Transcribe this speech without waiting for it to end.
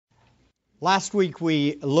Last week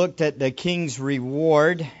we looked at the king's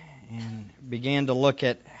reward and began to look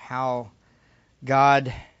at how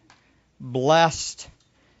God blessed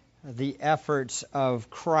the efforts of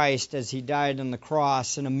Christ as he died on the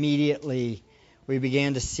cross, and immediately we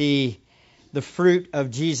began to see the fruit of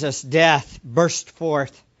Jesus' death burst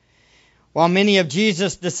forth. While many of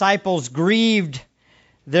Jesus' disciples grieved,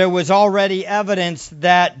 there was already evidence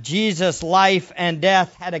that Jesus' life and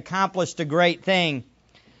death had accomplished a great thing.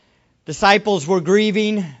 Disciples were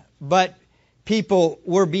grieving, but people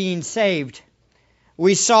were being saved.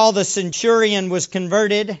 We saw the centurion was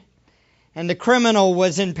converted, and the criminal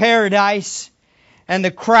was in paradise, and the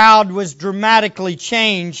crowd was dramatically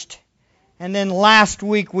changed. And then last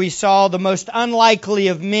week we saw the most unlikely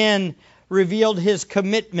of men revealed his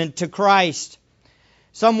commitment to Christ.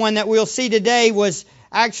 Someone that we'll see today was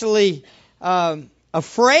actually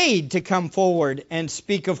afraid to come forward and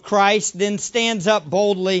speak of Christ, then stands up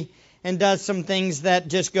boldly and does some things that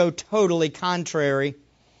just go totally contrary.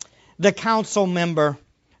 The council member,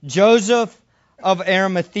 Joseph of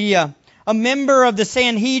Arimathea, a member of the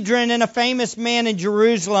Sanhedrin and a famous man in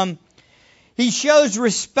Jerusalem, he shows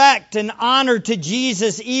respect and honor to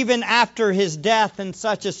Jesus even after his death in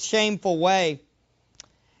such a shameful way.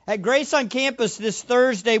 At Grace on Campus this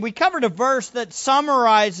Thursday, we covered a verse that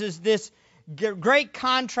summarizes this great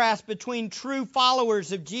contrast between true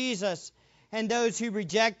followers of Jesus and those who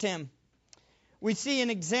reject him. We see an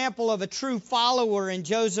example of a true follower in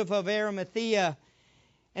Joseph of Arimathea.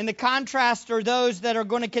 And the contrast are those that are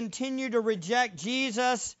going to continue to reject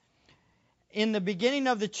Jesus in the beginning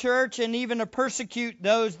of the church and even to persecute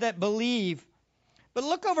those that believe. But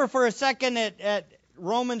look over for a second at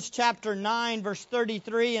Romans chapter 9, verse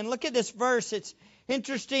 33, and look at this verse. It's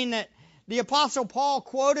interesting that the Apostle Paul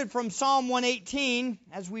quoted from Psalm 118.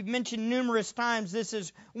 As we've mentioned numerous times, this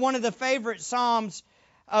is one of the favorite psalms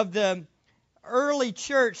of the early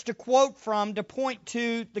church to quote from to point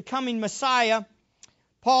to the coming Messiah.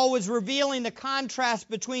 Paul was revealing the contrast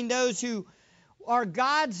between those who are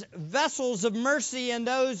God's vessels of mercy and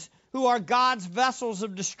those who are God's vessels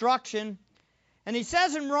of destruction. And he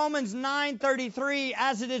says in Romans 9:33,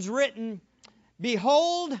 as it is written,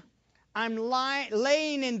 "Behold, I'm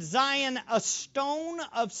laying in Zion a stone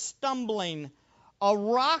of stumbling, a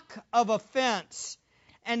rock of offense,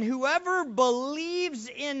 and whoever believes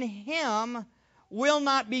in him will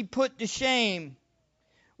not be put to shame."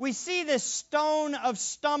 We see this stone of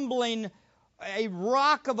stumbling, a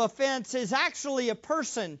rock of offense, is actually a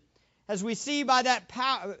person, as we see by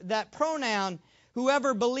that pronoun,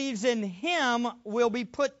 whoever believes in him will be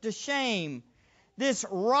put to shame. This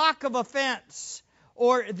rock of offense,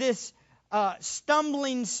 or this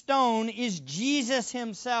stumbling stone, is Jesus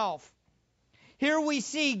himself. Here we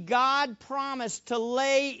see God promised to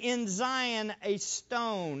lay in Zion a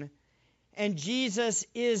stone, and Jesus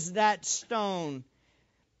is that stone.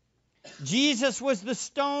 Jesus was the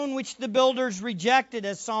stone which the builders rejected,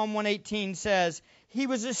 as Psalm 118 says. He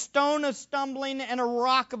was a stone of stumbling and a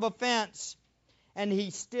rock of offense, and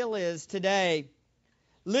he still is today.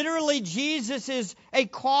 Literally, Jesus is a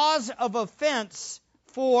cause of offense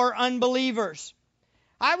for unbelievers.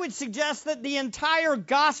 I would suggest that the entire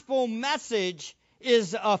gospel message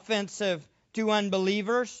is offensive to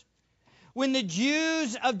unbelievers. When the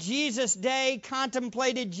Jews of Jesus' day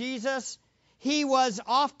contemplated Jesus, he was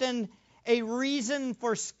often a reason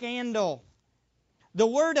for scandal. The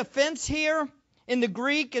word offense here in the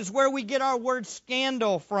Greek is where we get our word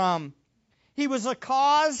scandal from. He was a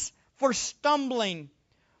cause for stumbling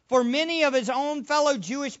for many of his own fellow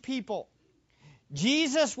Jewish people.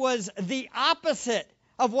 Jesus was the opposite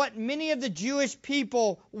of what many of the Jewish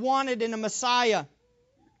people wanted in a Messiah.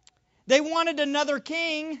 They wanted another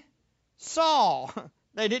king, Saul.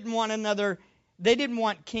 They didn't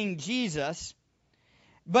want King Jesus.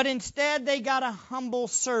 But instead they got a humble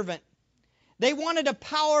servant. They wanted a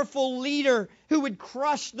powerful leader who would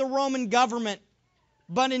crush the Roman government.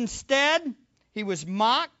 But instead, he was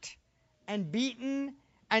mocked and beaten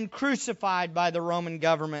and crucified by the Roman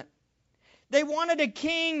government. They wanted a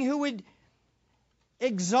king who would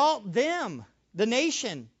exalt them, the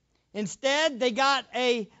nation. Instead, they got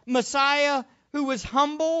a Messiah who was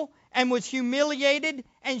humble and was humiliated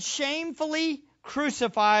and shamefully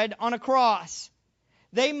crucified on a cross.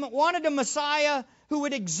 They wanted a Messiah who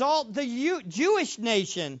would exalt the Jewish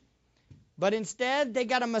nation. But instead, they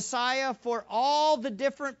got a Messiah for all the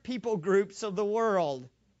different people groups of the world.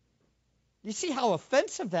 You see how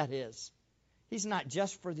offensive that is? He's not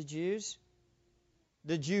just for the Jews.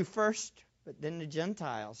 The Jew first, but then the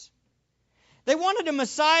Gentiles. They wanted a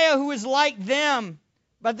Messiah who was like them,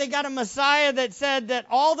 but they got a Messiah that said that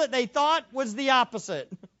all that they thought was the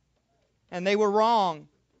opposite. and they were wrong.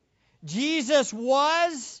 Jesus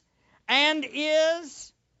was and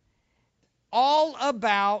is all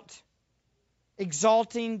about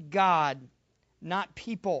exalting God, not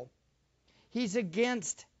people. He's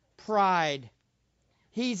against pride.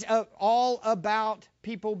 He's all about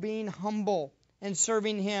people being humble and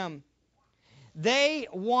serving Him. They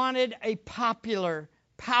wanted a popular,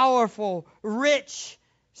 powerful, rich,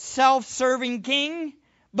 self-serving king,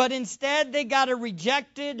 but instead they got a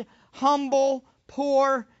rejected, humble,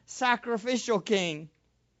 poor, sacrificial king.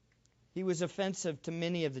 He was offensive to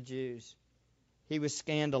many of the Jews. He was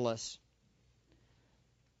scandalous.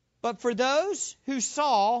 But for those who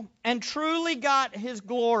saw and truly got His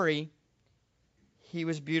glory, He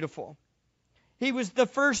was beautiful. He was the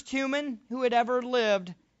first human who had ever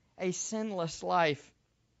lived a sinless life.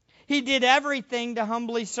 He did everything to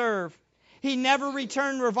humbly serve. He never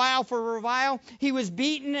returned revile for revile. He was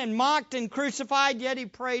beaten and mocked and crucified, yet He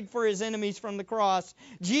prayed for His enemies from the cross.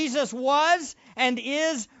 Jesus was and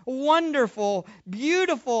is wonderful,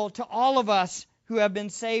 beautiful to all of us who have been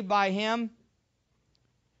saved by Him.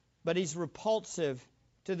 But He's repulsive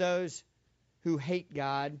to those who hate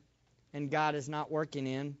God and God is not working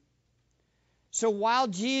in. So while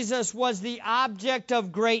Jesus was the object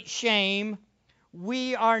of great shame,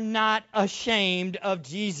 we are not ashamed of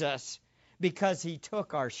Jesus because He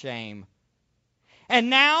took our shame. And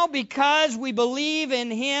now, because we believe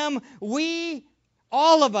in Him, we,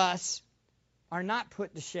 all of us, are not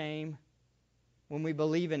put to shame when we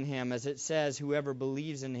believe in Him. As it says, whoever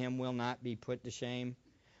believes in Him will not be put to shame.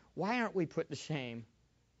 Why aren't we put to shame?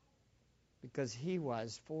 Because He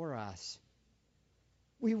was for us.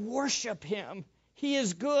 We worship Him. He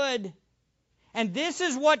is good. And this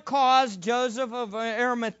is what caused Joseph of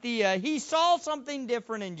Arimathea. He saw something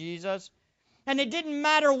different in Jesus. And it didn't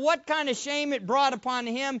matter what kind of shame it brought upon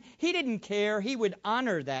him. He didn't care. He would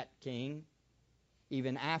honor that king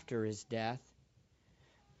even after his death.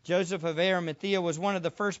 Joseph of Arimathea was one of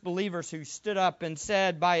the first believers who stood up and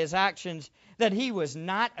said by his actions that he was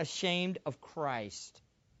not ashamed of Christ.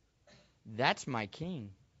 That's my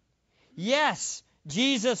king. Yes,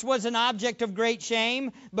 Jesus was an object of great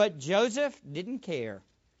shame, but Joseph didn't care.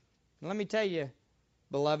 Let me tell you,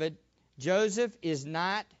 beloved, Joseph is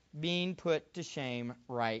not being put to shame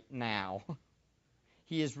right now.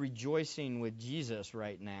 He is rejoicing with Jesus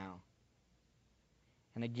right now.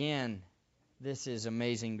 And again, this is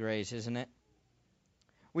amazing grace, isn't it?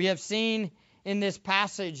 We have seen in this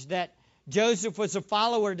passage that Joseph was a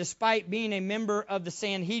follower despite being a member of the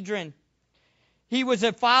Sanhedrin. He was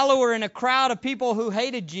a follower in a crowd of people who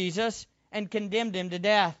hated Jesus and condemned Him to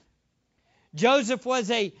death. Joseph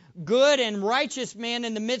was a good and righteous man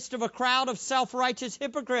in the midst of a crowd of self-righteous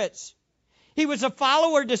hypocrites. He was a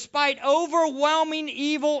follower despite overwhelming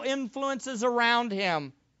evil influences around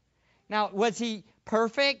him. Now, was he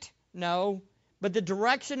perfect? No. But the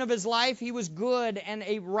direction of his life, he was good and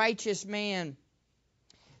a righteous man.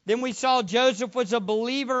 Then we saw Joseph was a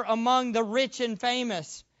believer among the rich and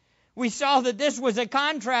famous. We saw that this was a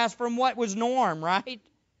contrast from what was norm, right?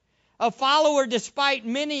 A follower despite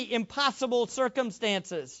many impossible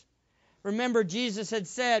circumstances. Remember, Jesus had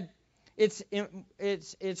said,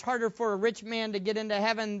 it's harder for a rich man to get into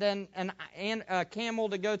heaven than a camel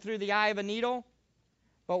to go through the eye of a needle.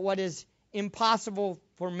 But what is impossible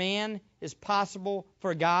for man is possible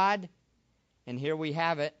for God. And here we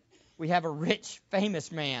have it. We have a rich,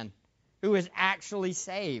 famous man who is actually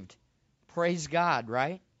saved. Praise God,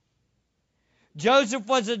 right? Joseph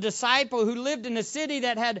was a disciple who lived in a city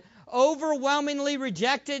that had overwhelmingly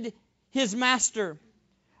rejected his master.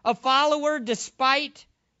 A follower despite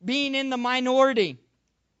being in the minority.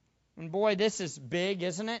 And boy, this is big,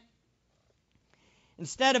 isn't it?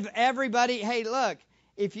 Instead of everybody, hey, look,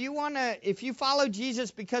 if you follow Jesus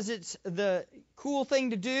because it's the cool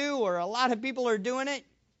thing to do or a lot of people are doing it,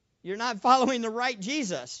 you're not following the right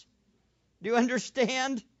Jesus. Do you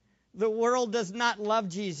understand? The world does not love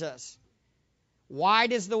Jesus.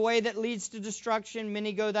 Wide is the way that leads to destruction.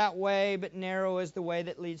 Many go that way, but narrow is the way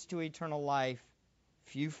that leads to eternal life.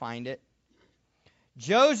 Few find it.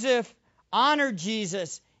 Joseph honored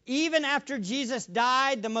Jesus even after Jesus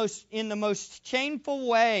died in the most shameful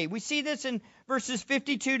way. We see this in verses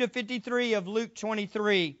 52 to 53 of Luke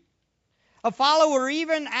 23. A follower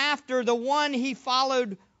even after the one he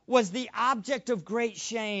followed was the object of great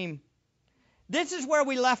shame. This is where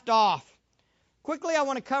we left off. Quickly, I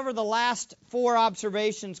want to cover the last four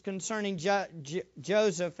observations concerning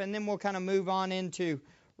Joseph, and then we'll kind of move on into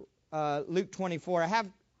Luke 24.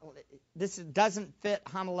 This doesn't fit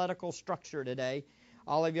homiletical structure today.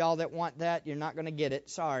 All of y'all that want that, you're not going to get it.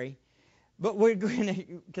 Sorry. But we're going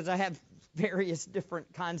to, because I have various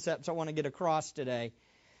different concepts I want to get across today.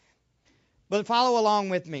 But follow along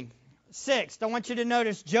with me. Sixth, I want you to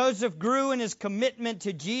notice Joseph grew in his commitment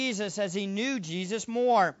to Jesus as he knew Jesus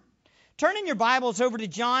more. Turn in your Bibles over to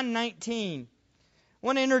John 19. I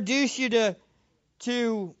want to introduce you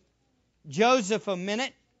to Joseph a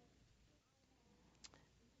minute.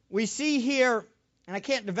 We see here, and I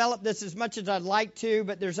can't develop this as much as I'd like to,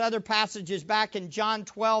 but there's other passages back in John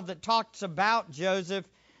 12 that talks about Joseph.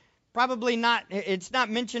 Probably not, it's not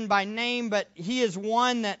mentioned by name, but he is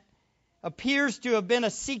one that appears to have been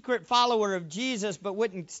a secret follower of Jesus but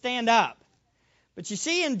wouldn't stand up. But you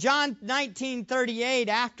see in John 19:38,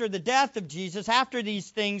 after the death of Jesus, after these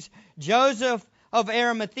things, Joseph of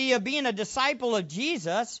Arimathea, being a disciple of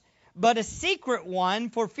Jesus, but a secret one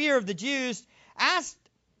for fear of the Jews, asked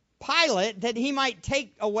Pilate that he might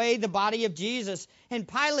take away the body of Jesus. And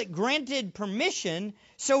Pilate granted permission,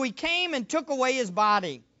 so he came and took away his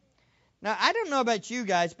body. Now, I don't know about you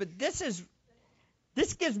guys, but this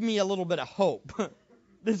gives me a little bit of hope.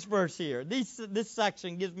 This verse here, this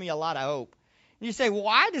section gives me a lot of hope. And you say, well,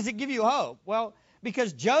 why does it give you hope? Well,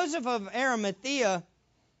 because Joseph of Arimathea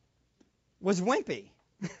was wimpy.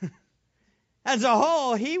 As a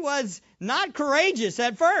whole, he was not courageous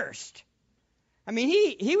at first. I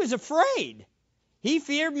mean, he was afraid. He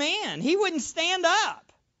feared man. He wouldn't stand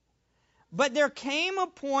up. But there came a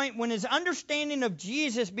point when his understanding of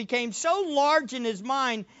Jesus became so large in his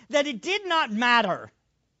mind that it did not matter.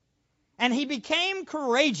 And he became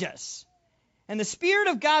courageous. And the Spirit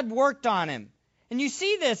of God worked on him. And you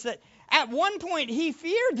see this, that at one point he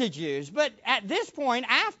feared the Jews. But at this point,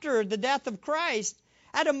 after the death of Christ,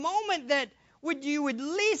 at a moment that you would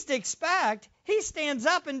least expect, he stands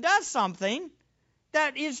up and does something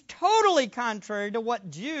that is totally contrary to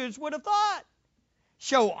what Jews would have thought.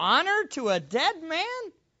 Show honor to a dead man?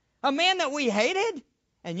 A man that we hated?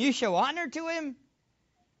 And you show honor to him?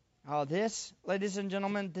 Oh, this, ladies and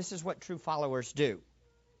gentlemen, this is what true followers do.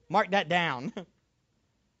 Mark that down.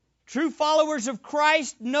 True followers of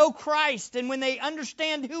Christ know Christ, and when they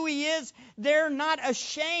understand who He is, they're not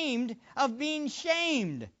ashamed of being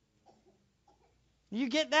shamed. You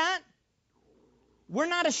get that? We're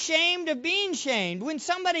not ashamed of being shamed. When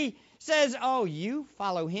somebody says, oh, you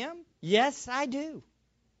follow Him? Yes, I do.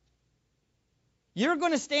 You're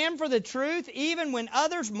going to stand for the truth even when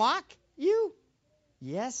others mock you?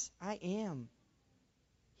 Yes, I am.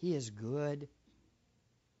 He is good.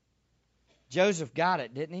 Joseph got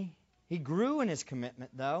it, didn't he? He grew in his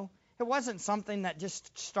commitment, though. It wasn't something that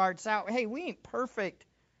just starts out, hey, we ain't perfect.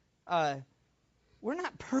 We're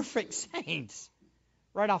not perfect saints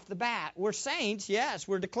right off the bat. We're saints, yes.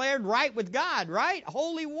 We're declared right with God, right?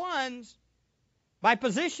 Holy ones by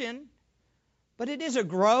position. But it is a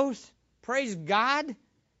growth. Praise God.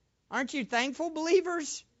 Aren't you thankful,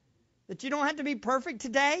 believers, that you don't have to be perfect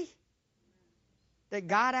today? That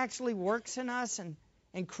God actually works in us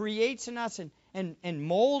and creates in us and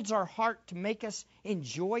molds our heart to make us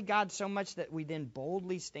enjoy God so much that we then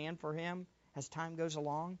boldly stand for Him as time goes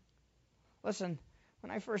along? Listen,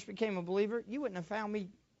 when I first became a believer, you wouldn't have found me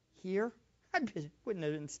here. Wouldn't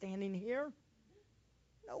have been standing here.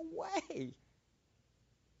 No way.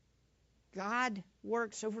 God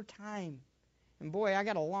works over time. And boy, I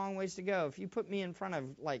got a long ways to go. If you put me in front of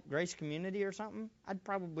like Grace Community or something, I'd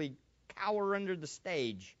probably cower under the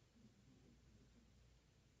stage.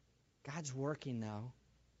 God's working, though.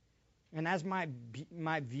 And as my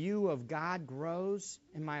view of God grows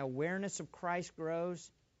and my awareness of Christ grows,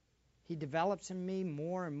 He develops in me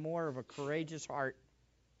more and more of a courageous heart.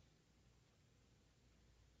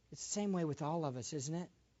 It's the same way with all of us, isn't it?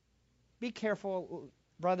 Be careful,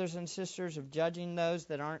 brothers and sisters, of judging those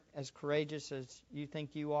that aren't as courageous as you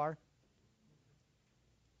think you are.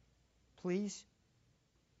 Please.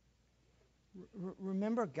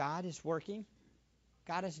 Remember, God is working.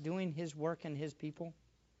 God is doing His work in His people.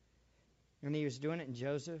 And He was doing it in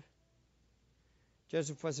Joseph.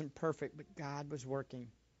 Joseph wasn't perfect, but God was working.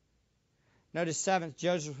 Notice seventh,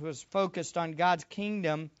 Joseph was focused on God's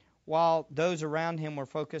kingdom while those around him were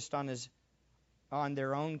focused on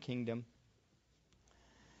their own kingdom.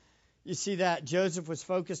 You see that? Joseph was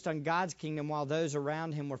focused on God's kingdom while those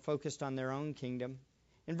around him were focused on their own kingdom.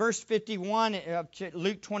 In verse 51 of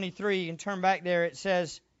Luke 23, you can turn back there, it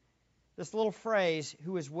says this little phrase,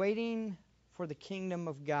 who is waiting for the kingdom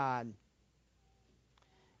of God.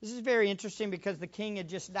 This is very interesting because the king had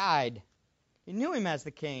just died. He knew him as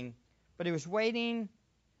the king, but he was waiting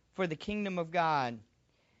for the kingdom of God.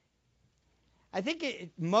 I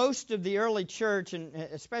think most of the early church, and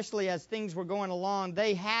especially as things were going along,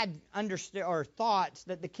 they had understood or thoughts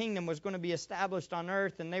that the kingdom was going to be established on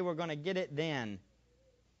earth and they were going to get it then.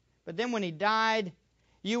 But then when he died,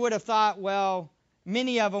 you would have thought, well,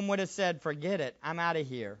 many of them would have said, forget it, I'm out of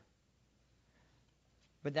here.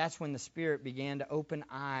 But that's when the Spirit began to open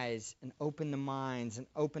eyes and open the minds and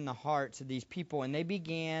open the hearts of these people. And they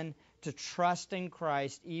began to trust in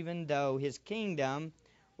Christ even though his kingdom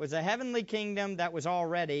was a heavenly kingdom that was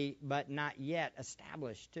already but not yet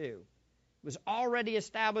established too. It was already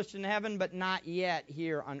established in heaven but not yet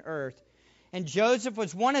here on earth. And Joseph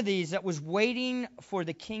was one of these that was waiting for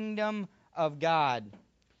the kingdom of God.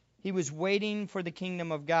 He was waiting for the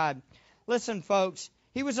kingdom of God. Listen, folks,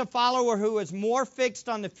 he was a follower who was more fixed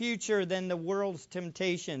on the future than the world's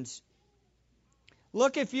temptations.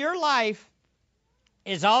 Look, if your life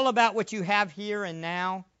is all about what you have here and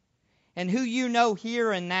now, and who you know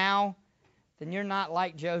here and now, then you're not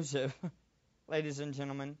like Joseph, ladies and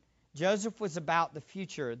gentlemen. Joseph was about the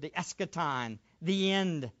future, the eschaton, the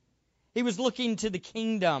end. He was looking to the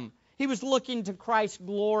kingdom. He was looking to Christ's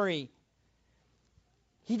glory.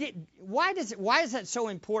 Why is that so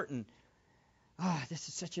important? This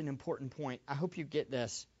is such an important point. I hope you get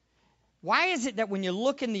this. Why is it that when you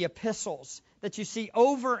look in the epistles that you see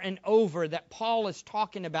over and over that Paul is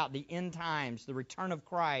talking about the end times, the return of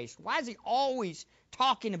Christ? Why is he always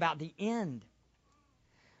talking about the end?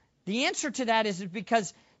 The answer to that is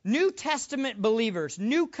because New Testament believers,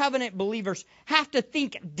 New Covenant believers have to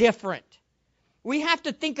think different. We have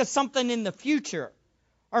to think of something in the future.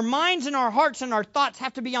 Our minds and our hearts and our thoughts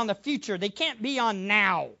have to be on the future. They can't be on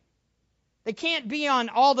now. They can't be on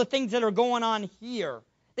all the things that are going on here.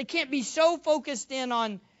 They can't be so focused in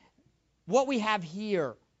on what we have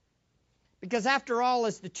here. Because after all,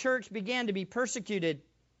 as the church began to be persecuted,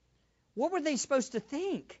 what were they supposed to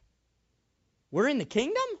think? We're in the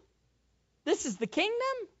kingdom? This is the kingdom?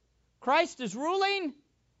 Christ is ruling?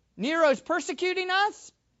 Nero's persecuting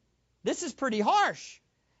us? This is pretty harsh.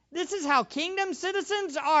 This is how kingdom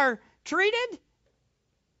citizens are treated?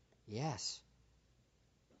 Yes.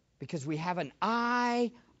 Because we have an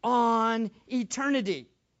eye on eternity.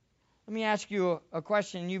 Let me ask you a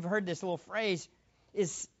question. You've heard this little phrase.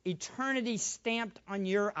 Is eternity stamped on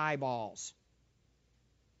your eyeballs?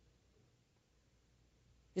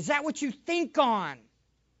 Is that what you think on?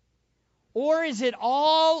 Or is it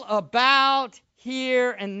all about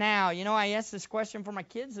here and now? You know, I asked this question for my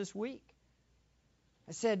kids this week.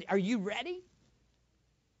 I said, are you ready?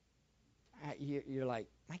 You're like,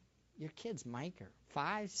 Mike, your kids, Mike, are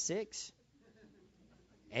 5, 6,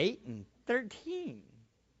 8, and 13.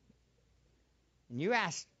 And you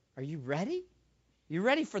ask, are you ready? You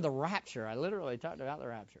ready for the rapture? I literally talked about the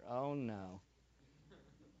rapture. Oh, no.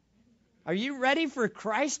 Are you ready for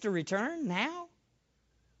Christ to return now?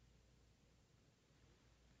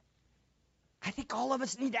 I think all of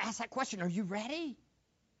us need to ask that question. Are you ready?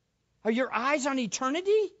 Are your eyes on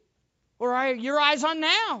eternity? Or are your eyes on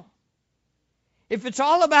now? If it's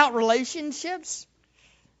all about relationships,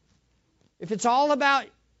 if it's all about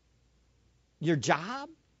your job,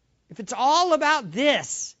 if it's all about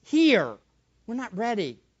this here, we're not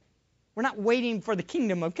ready. We're not waiting for the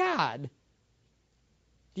kingdom of God.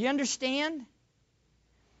 Do you understand?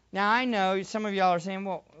 Now, I know some of y'all are saying,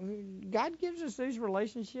 well, God gives us these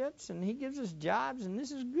relationships and he gives us jobs and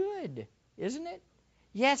this is good, isn't it?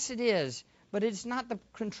 Yes, it is. But it's not the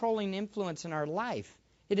controlling influence in our life.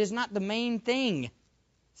 It is not the main thing.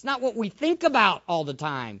 It's not what we think about all the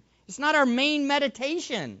time. It's not our main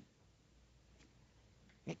meditation.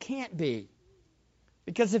 It can't be.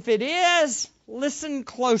 Because if it is, listen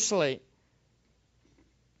closely.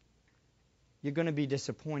 You're going to be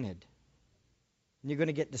disappointed. And you're going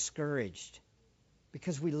to get discouraged.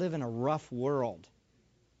 Because we live in a rough world.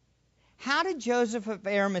 How did Joseph of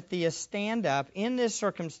Arimathea stand up in this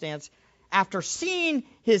circumstance after seeing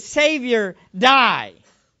his Savior die?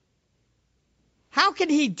 How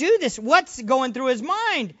could he do this? What's going through his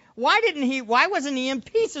mind? Why wasn't he in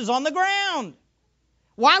pieces on the ground?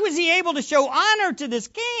 Why was he able to show honor to this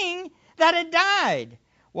king that had died?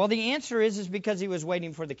 Well, the answer is because he was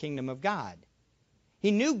waiting for the kingdom of God.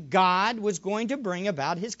 He knew God was going to bring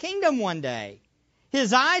about his kingdom one day.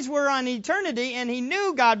 His eyes were on eternity, and he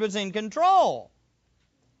knew God was in control.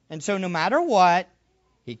 And so no matter what,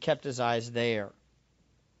 he kept his eyes there.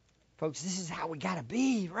 Folks, this is how we got to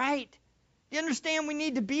be, right? You understand we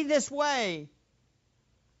need to be this way.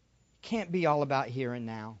 It can't be all about here and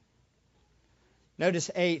now.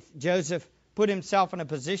 Notice 8th, Joseph put himself in a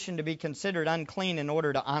position to be considered unclean in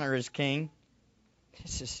order to honor his king.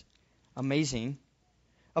 This is amazing.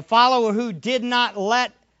 A follower who did not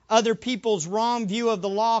let other people's wrong view of the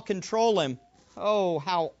law control him. Oh,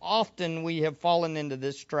 how often we have fallen into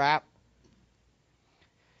this trap.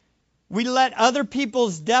 We let other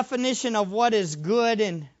people's definition of what is good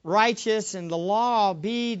and righteous and the law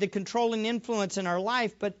be the controlling influence in our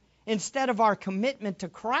life, but instead of our commitment to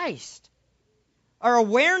Christ, our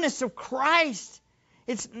awareness of Christ.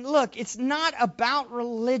 It's not about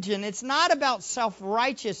religion. It's not about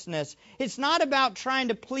self-righteousness. It's not about trying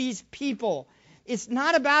to please people. It's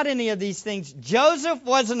not about any of these things. Joseph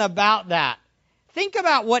wasn't about that. Think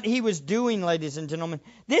about what he was doing, ladies and gentlemen.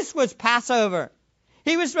 This was Passover.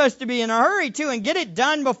 He was supposed to be in a hurry, too, and get it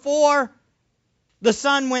done before the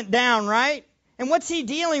sun went down, right? And what's he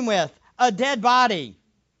dealing with? A dead body.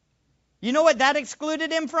 You know what that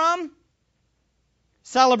excluded him from?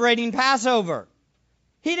 Celebrating Passover.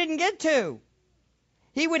 He didn't get to.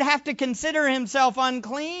 He would have to consider himself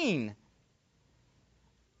unclean.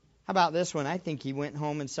 How about this one? I think he went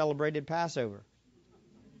home and celebrated Passover.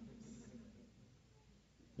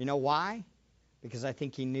 You know why? Because I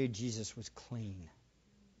think he knew Jesus was clean.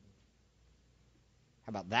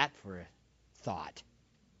 How about that for a thought?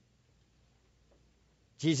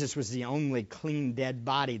 Jesus was the only clean dead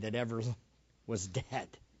body that ever was dead.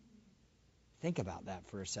 Think about that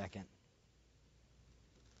for a second.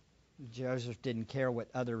 Joseph didn't care what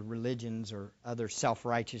other religions or other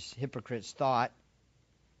self-righteous hypocrites thought.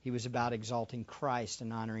 He was about exalting Christ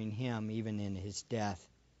and honoring Him even in His death.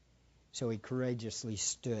 So he courageously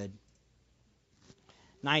stood.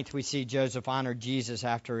 Ninth, we see Joseph honored Jesus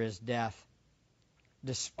after His death,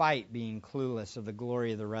 despite being clueless of the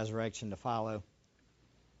glory of the resurrection to follow.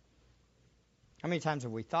 How many times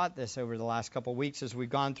have we thought this over the last couple of weeks as we've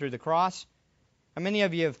gone through the cross? How many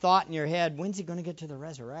of you have thought in your head, when's he going to get to the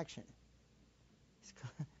resurrection?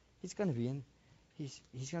 He's going to be in.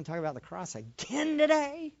 He's going to talk about the cross again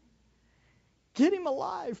today. Get him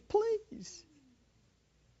alive, please.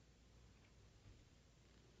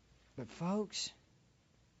 But folks,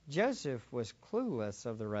 Joseph was clueless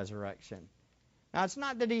of the resurrection. Now, it's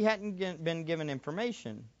not that he hadn't been given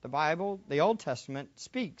information. The Bible, the Old Testament,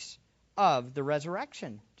 speaks of the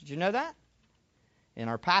resurrection. Did you know that? In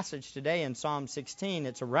our passage today in Psalm 16,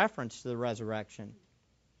 it's a reference to the resurrection.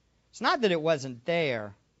 It's not that it wasn't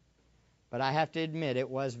there, but I have to admit it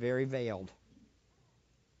was very veiled.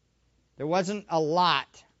 There wasn't a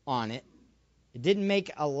lot on it. It didn't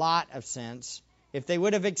make a lot of sense. If they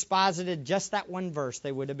would have exposited just that one verse,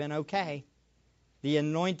 they would have been okay. The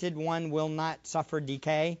anointed one will not suffer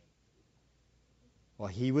decay. Well,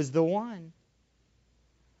 he was the one.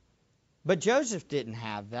 But Joseph didn't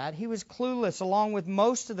have that. He was clueless along with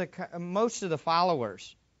most of the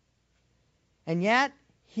followers. And yet,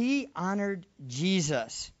 he honored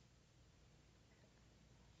Jesus.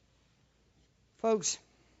 Folks,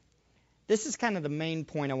 this is kind of the main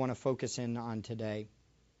point I want to focus in on today.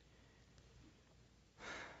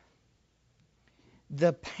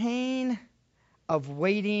 The pain of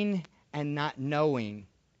waiting and not knowing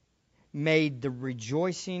made the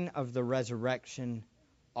rejoicing of the resurrection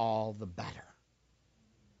all the better.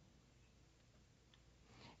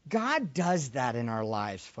 God does that in our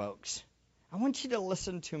lives, folks. I want you to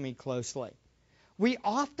listen to me closely. We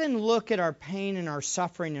often look at our pain and our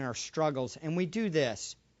suffering and our struggles, and we do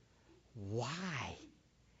this. Why?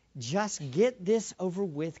 Just get this over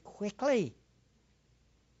with quickly.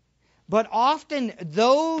 But often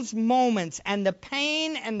those moments and the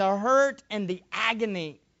pain and the hurt and the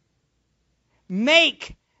agony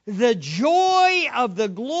make the joy of the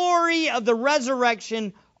glory of the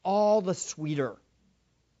resurrection all the sweeter.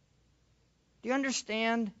 Do you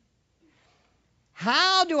understand?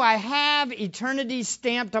 How do I have eternity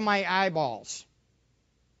stamped on my eyeballs?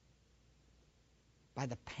 By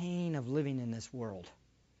the pain of living in this world.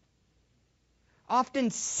 Often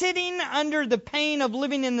sitting under the pain of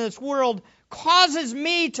living in this world causes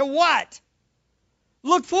me to what?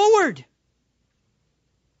 Look forward.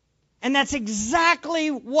 And that's exactly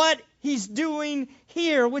what he's doing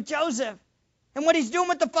here with Joseph. And what he's doing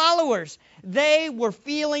with the followers. They were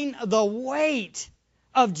feeling the weight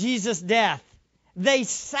of Jesus' death. They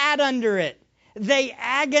sat under it. They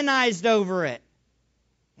agonized over it.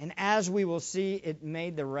 And as we will see, it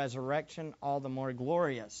made the resurrection all the more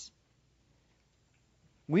glorious.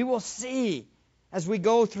 We will see as we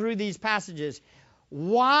go through these passages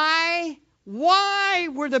why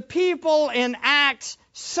were the people in Acts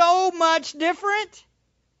so much different?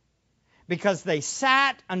 Because they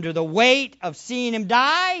sat under the weight of seeing him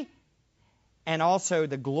die and also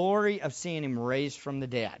the glory of seeing him raised from the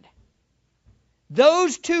dead.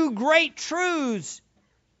 Those two great truths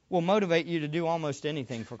will motivate you to do almost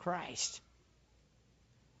anything for Christ.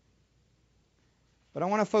 But I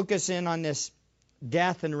want to focus in on this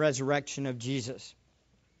death and resurrection of Jesus.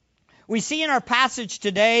 We see in our passage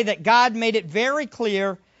today that God made it very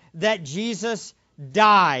clear that Jesus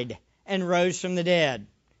died and rose from the dead.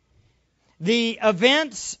 The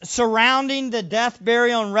events surrounding the death,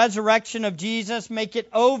 burial, and resurrection of Jesus make it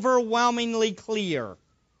overwhelmingly clear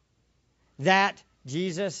that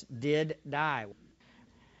Jesus did die.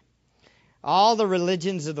 All the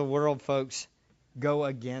religions of the world, folks, go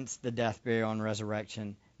against the death, burial, and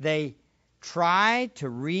resurrection. They try to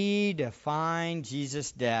redefine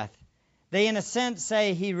Jesus' death. They, in a sense,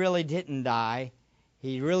 say he really didn't die.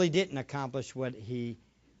 He really didn't accomplish what he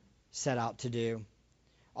set out to do.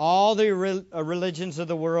 All the religions of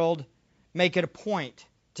the world make it a point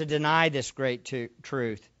to deny this great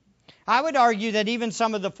truth. I would argue that even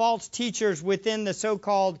some of the false teachers within the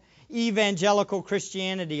so-called evangelical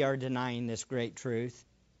Christianity are denying this great truth.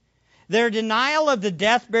 Their denial of the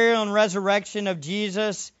death, burial, and resurrection of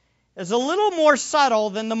Jesus is a little more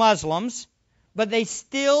subtle than the Muslims, but they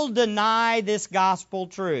still deny this gospel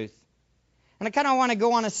truth. And I kind of want to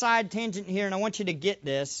go on a side tangent here, and I want you to get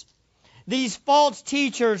this. These false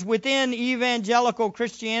teachers within evangelical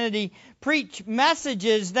Christianity preach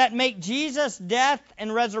messages that make Jesus' death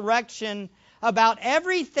and resurrection about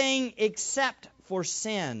everything except for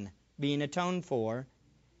sin being atoned for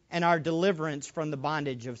and our deliverance from the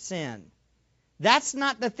bondage of sin. That's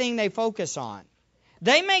not the thing they focus on.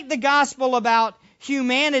 They make the gospel about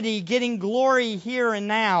humanity getting glory here and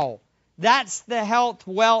now. That's the health,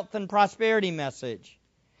 wealth, and prosperity message.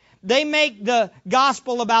 They make the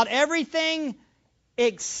gospel about everything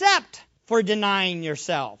except for denying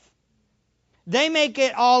yourself. They make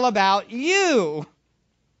it all about you.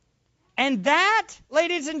 And that,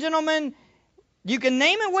 ladies and gentlemen, you can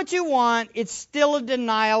name it what you want, it's still a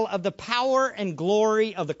denial of the power and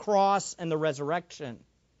glory of the cross and the resurrection.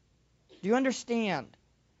 Do you understand?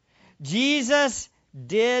 Jesus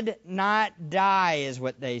did not die, is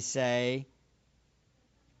what they say.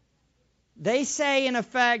 They say, in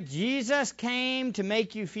effect, Jesus came to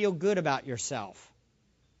make you feel good about yourself.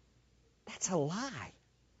 That's a lie.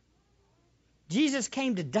 Jesus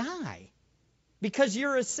came to die because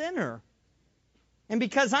you're a sinner and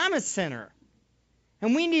because I'm a sinner.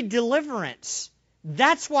 And we need deliverance.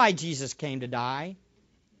 That's why Jesus came to die.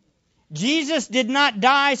 Jesus did not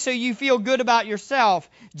die so you feel good about yourself.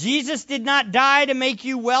 Jesus did not die to make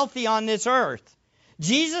you wealthy on this earth.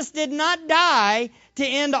 Jesus did not die to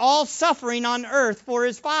end all suffering on earth for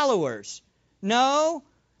his followers. No,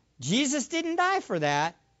 Jesus didn't die for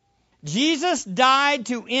that. Jesus died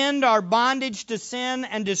to end our bondage to sin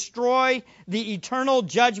and destroy the eternal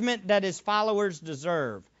judgment that his followers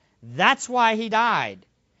deserve. That's why he died.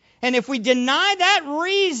 And if we deny that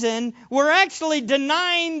reason, we're actually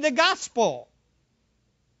denying the gospel.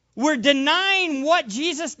 We're denying what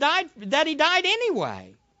Jesus died, that he died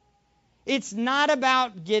anyway. It's not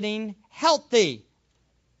about getting healthy.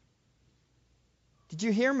 Did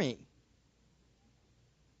you hear me?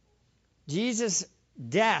 Jesus'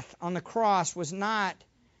 death on the cross was not,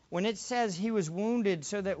 when it says he was wounded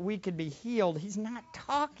so that we could be healed, he's not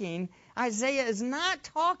talking, Isaiah is not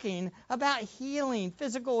talking about healing,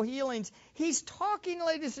 physical healings. He's talking,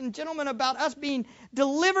 ladies and gentlemen, about us being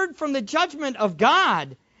delivered from the judgment of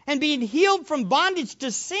God and being healed from bondage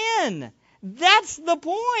to sin. That's the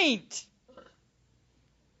point.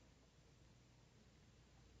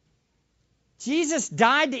 Jesus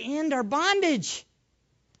died to end our bondage.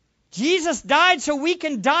 Jesus died so we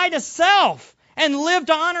can die to self and live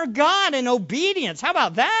to honor God in obedience. How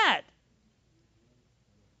about that?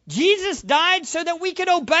 Jesus died so that we could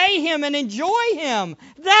obey him and enjoy him.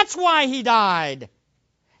 That's why he died.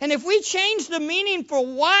 And if we change the meaning for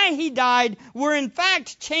why he died, we're in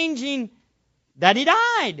fact changing that he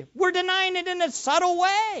died. We're denying it in a subtle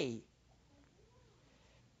way.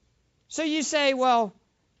 So you say, well,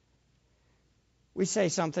 we say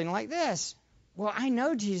something like this. Well, I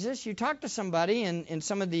know Jesus. You talk to somebody in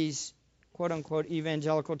some of these quote-unquote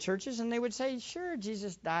evangelical churches, and they would say, sure,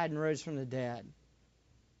 Jesus died and rose from the dead.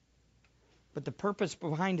 But the purpose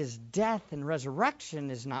behind his death and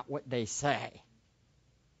resurrection is not what they say.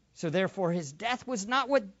 So therefore, his death was not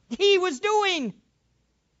what he was doing.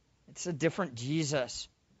 It's a different Jesus.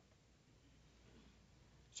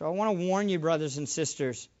 So I want to warn you, brothers and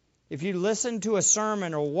sisters, if you listen to a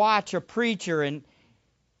sermon or watch a preacher and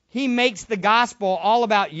he makes the gospel all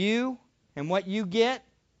about you and what you get,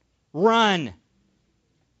 run.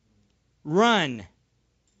 Run.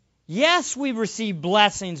 Yes, we receive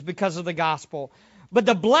blessings because of the gospel, but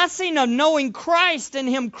the blessing of knowing Christ and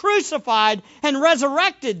him crucified and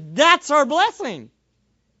resurrected, that's our blessing.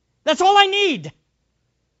 That's all I need.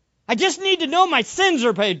 I just need to know my sins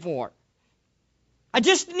are paid for. I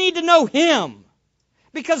just need to know Him.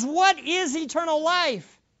 Because what is eternal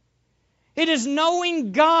life? It is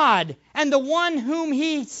knowing God and the one whom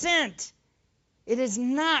He sent. It is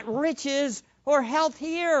not riches or health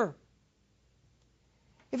here.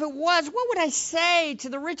 If it was, what would I say to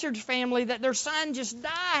the Richards family that their son just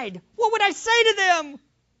died? What would I say to them?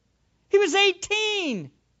 He was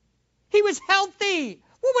 18. He was healthy.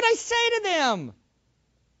 What would I say to them?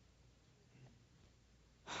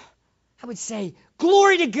 I would say,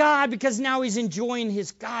 glory to God, because now he's enjoying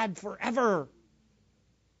his God forever.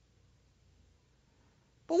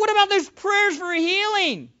 But what about those prayers for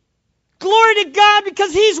healing? Glory to God,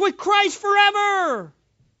 because he's with Christ forever.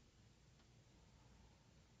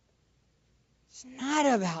 It's not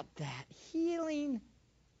about that. Healing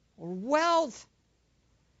or wealth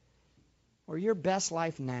or your best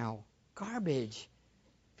life now. Garbage.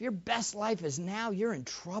 If your best life is now, you're in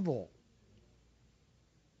trouble.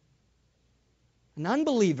 An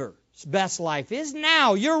unbeliever's best life is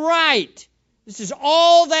now. You're right. This is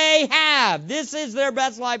all they have. This is their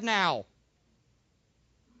best life now.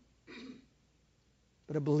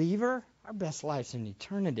 But a believer, our best life's in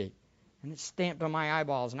eternity. And it's stamped on my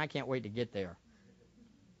eyeballs, and I can't wait to get there.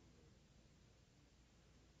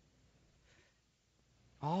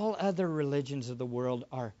 All other religions of the world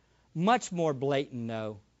are much more blatant,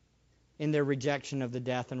 though, in their rejection of the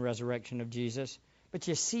death and resurrection of Jesus. But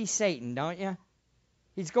you see Satan, don't you?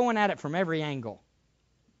 He's going at it from every angle.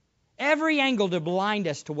 Every angle to blind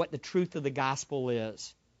us to what the truth of the gospel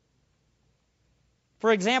is.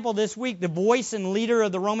 For example, this week, the voice and leader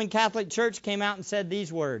of the Roman Catholic Church came out and said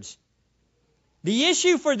these words. The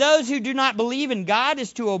issue for those who do not believe in God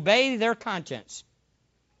is to obey their conscience.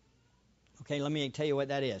 Okay, let me tell you what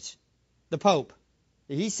that is. The Pope,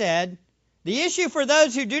 he said, the issue for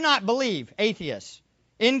those who do not believe, atheists,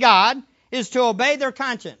 in God is to obey their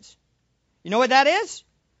conscience. You know what that is?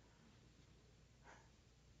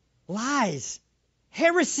 Lies.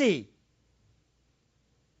 Heresy.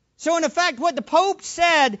 So in effect, what the Pope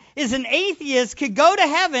said is an atheist could go to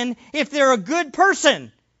heaven if they're a good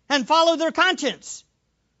person and follow their conscience.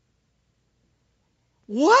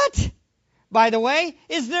 What? By the way,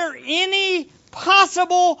 is there any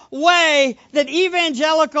possible way that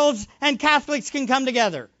evangelicals and Catholics can come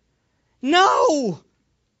together? No.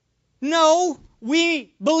 No,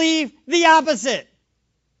 we believe the opposite.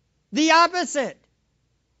 The opposite.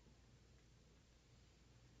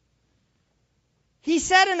 He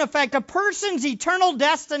said, in effect, a person's eternal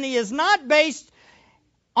destiny is not based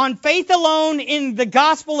on faith alone in the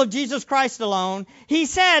gospel of Jesus Christ alone. He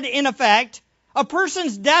said, in effect, a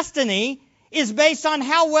person's destiny is based on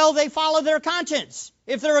how well they follow their conscience,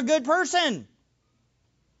 if they're a good person.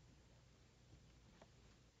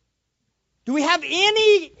 Do we have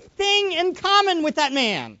anything in common with that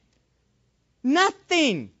man?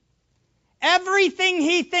 Nothing. Everything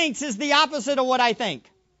he thinks is the opposite of what I think.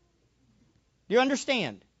 Do you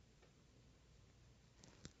understand?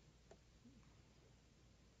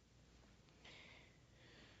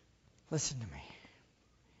 Listen to me.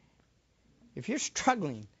 If you're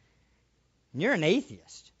struggling and you're an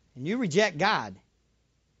atheist and you reject God,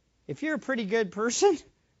 if you're a pretty good person,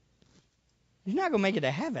 you're not going to make it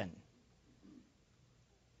to heaven.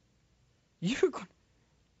 You're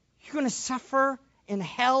going to suffer in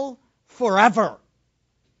hell forever.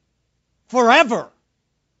 Forever.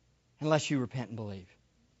 Unless you repent and believe.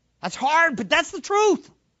 That's hard, but that's the truth.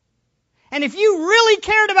 And if you really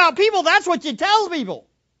cared about people, that's what you tell people.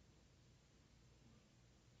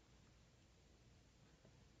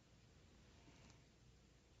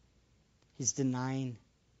 He's denying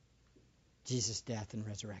Jesus' death and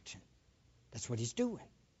resurrection. That's what he's doing.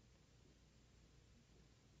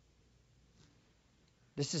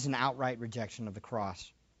 This is an outright rejection of the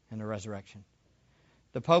cross and the resurrection.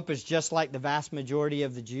 The Pope is just like the vast majority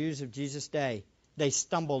of the Jews of Jesus' day. They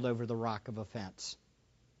stumbled over the rock of offense.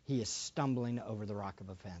 He is stumbling over the rock of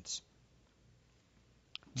offense.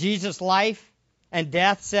 Jesus' life and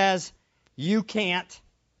death says, you can't,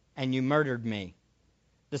 and you murdered me.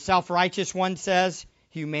 The self-righteous one says,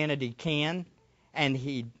 humanity can, and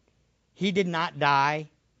he did not die,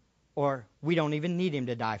 or we don't even need him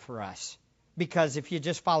to die for us. Because if you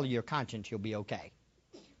just follow your conscience, you'll be okay.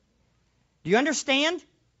 Do you understand?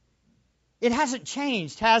 It hasn't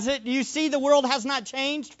changed, has it? Do you see the world has not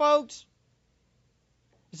changed, folks?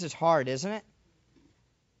 This is hard, isn't it?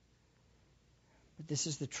 But this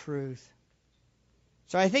is the truth.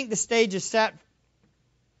 So I think the stage is set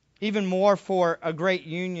even more for a great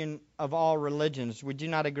union of all religions. Would you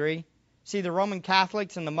not agree? See, the Roman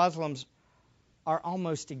Catholics and the Muslims are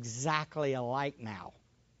almost exactly alike now.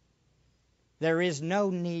 There is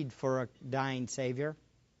no need for a dying Savior.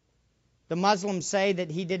 The Muslims say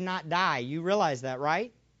that he did not die. You realize that,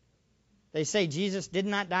 right? They say Jesus did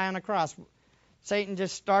not die on a cross. Satan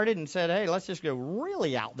just started and said, hey, let's just go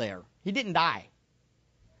really out there. He didn't die.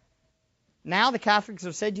 Now the Catholics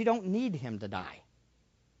have said you don't need him to die,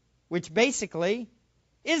 which basically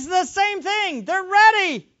is the same thing. They're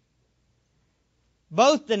ready.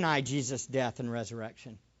 Both deny Jesus' death and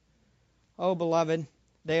resurrection. Oh, beloved,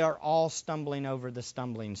 they are all stumbling over the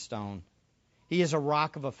stumbling stone. He is a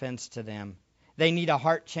rock of offense to them. They need a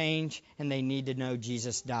heart change, and they need to know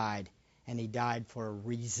Jesus died, and he died for a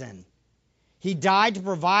reason. He died to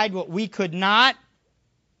provide what we could not.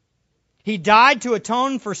 He died to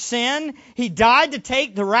atone for sin. He died to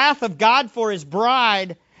take the wrath of God for his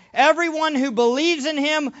bride. Everyone who believes in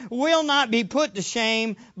him will not be put to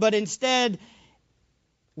shame, but instead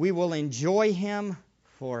we will enjoy him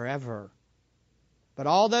forever. But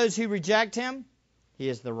all those who reject him, he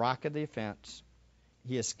is the rock of the offense.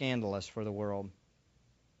 He is scandalous for the world.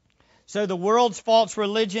 So the world's false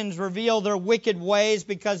religions reveal their wicked ways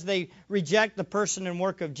because they reject the person and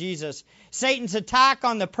work of Jesus. Satan's attack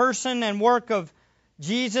on the person and work of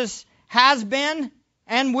Jesus has been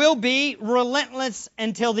and will be relentless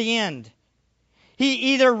until the end.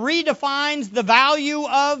 He either redefines the value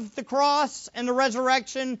of the cross and the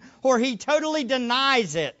resurrection, or he totally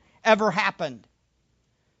denies it ever happened.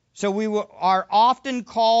 So we are often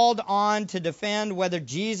called on to defend whether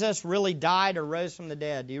Jesus really died or rose from the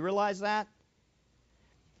dead. Do you realize that?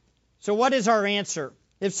 So what is our answer?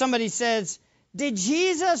 If somebody says, did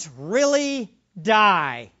Jesus really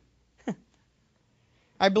die?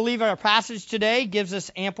 I believe our passage today gives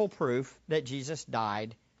us ample proof that Jesus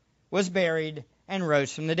died, was buried, and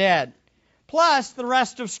rose from the dead. Plus, the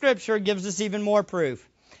rest of Scripture gives us even more proof.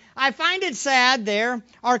 I find it sad there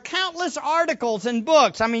are countless articles and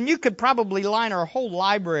books. I mean, you could probably line our whole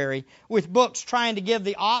library with books trying to give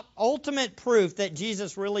the ultimate proof that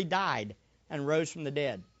Jesus really died and rose from the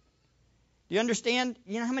dead. Do you understand?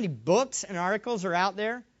 You know how many books and articles are out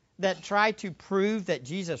there that try to prove that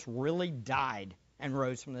Jesus really died and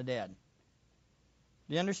rose from the dead?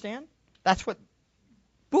 Do you understand? That's what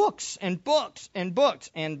books and books and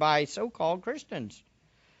books, and by so-called Christians.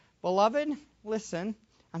 Beloved, listen.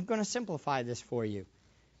 I'm going to simplify this for you.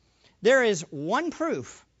 There is one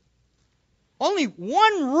proof, only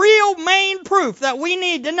one real main proof that we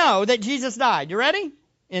need to know that Jesus died. You ready?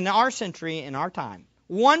 In our century, in our time.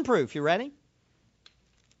 One proof. You ready?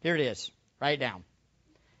 Here it is. Write it down.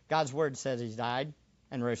 God's Word says he died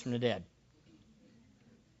and rose from the dead.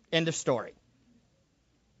 End of story.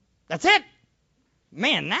 That's it.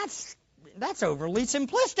 Man, that's overly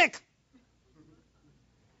simplistic.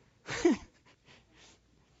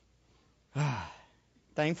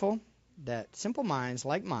 Thankful that simple minds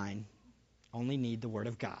like mine only need the Word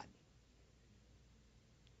of God.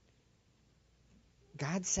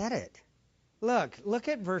 God said it. Look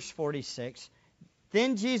at verse 46.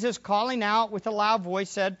 Then Jesus, calling out with a loud voice,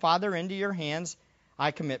 said, Father, into your hands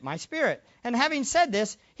I commit my spirit. And having said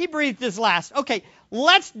this, he breathed his last. Okay,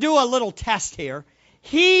 let's do a little test here.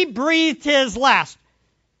 He breathed his last.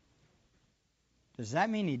 Does that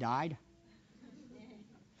mean he died?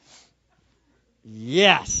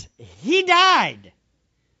 Yes, he died.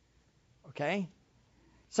 Okay?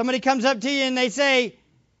 Somebody comes up to you and they say,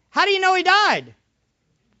 how do you know he died?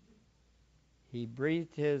 He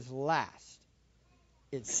breathed his last.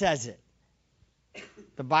 It says it.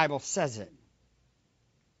 The Bible says it.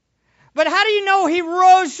 But how do you know he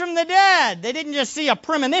rose from the dead? They didn't just see a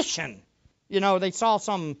premonition. They saw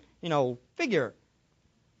some, figure.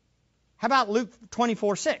 How about Luke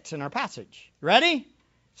 24:6 in our passage? Ready?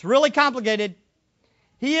 It's really complicated.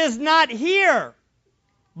 He is not here,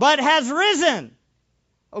 but has risen.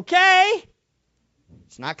 Okay?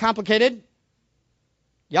 It's not complicated.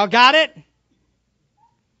 Y'all got it?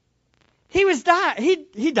 He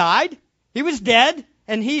died. He was dead,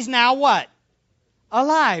 and he's now what?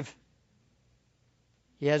 Alive.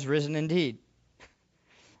 He has risen indeed.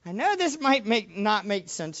 I know this might not make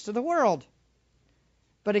sense to the world.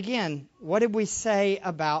 But again, what did we say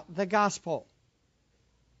about the gospel?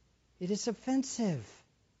 It is offensive.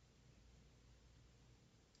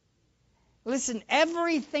 Listen,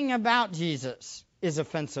 everything about Jesus is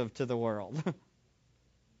offensive to the world.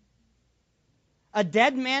 A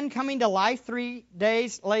dead man coming to life 3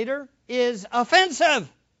 days later is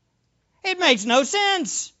offensive. It makes no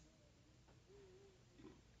sense.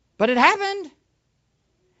 But it happened.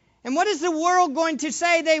 And what is the world going to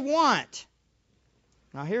say they want?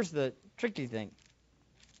 Now here's the tricky thing.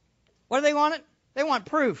 What do they want? They want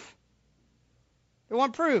proof. They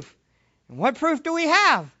want proof. And what proof do we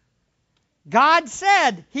have? God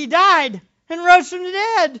said he died and rose from the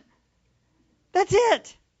dead. That's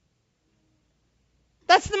it.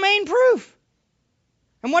 That's the main proof.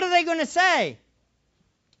 And what are they going to say?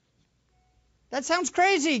 That sounds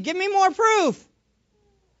crazy. Give me more proof.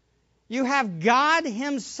 You have God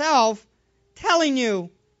himself telling you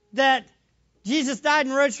that Jesus died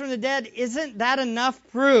and rose from the dead. Isn't that enough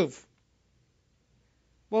proof?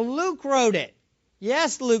 Well, Luke wrote it.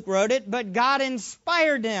 Yes, Luke wrote it, but God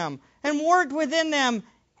inspired them and worked within them,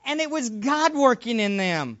 and it was God working in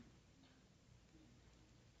them.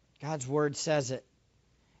 God's word says it.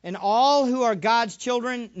 And all who are God's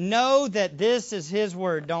children know that this is his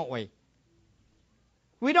word, don't we?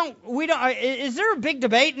 We don't, is there a big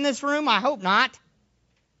debate in this room? I hope not.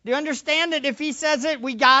 Do you understand that if he says it,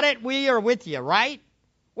 we got it, we are with you, right?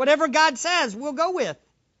 Whatever God says, we'll go with.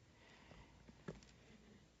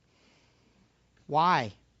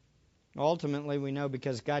 Why? Ultimately, we know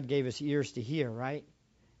because God gave us ears to hear, right?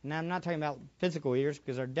 And I'm not talking about physical ears,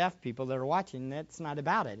 because our deaf people that are watching, that's not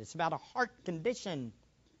about it. It's about a heart condition.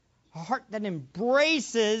 A heart that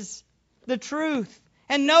embraces the truth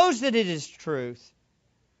and knows that it is truth.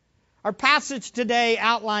 Our passage today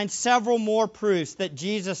outlines several more proofs that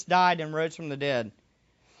Jesus died and rose from the dead.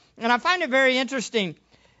 And I find it very interesting.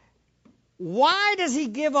 Why does he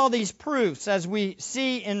give all these proofs, as we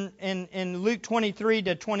see in Luke 23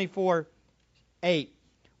 to 24:8?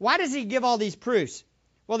 Why does he give all these proofs?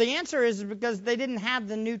 Well, the answer is because they didn't have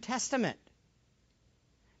the New Testament.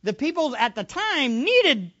 The people at the time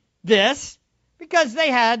needed this because they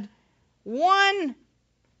had one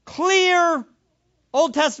clear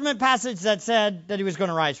Old Testament passage that said that he was going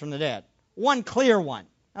to rise from the dead. One clear one.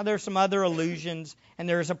 Now, there's some other allusions, and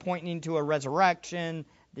there's a pointing to a resurrection,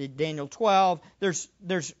 the Daniel 12.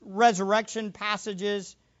 There's resurrection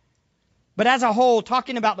passages. But as a whole,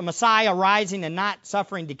 talking about the Messiah rising and not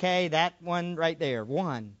suffering decay, that one right there,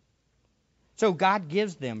 one. So God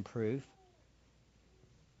gives them proof.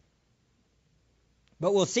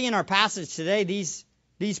 But we'll see in our passage today,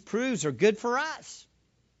 these proofs are good for us.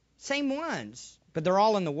 Same ones, but they're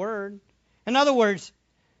all in the Word. In other words,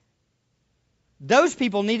 those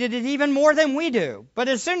people needed it even more than we do. But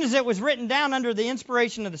as soon as it was written down under the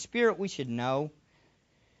inspiration of the Spirit, we should know.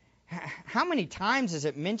 How many times is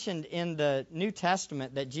it mentioned in the New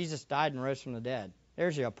Testament that Jesus died and rose from the dead?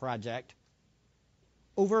 There's your project.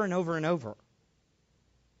 Over and over and over.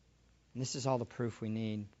 And this is all the proof we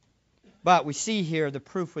need. But we see here the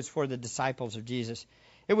proof was for the disciples of Jesus.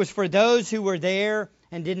 It was for those who were there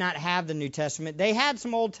and did not have the New Testament. They had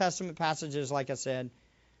some Old Testament passages, like I said,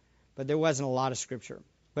 but there wasn't a lot of Scripture.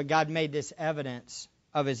 But God made this evidence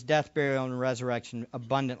of his death, burial, and resurrection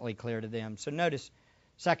abundantly clear to them. So notice,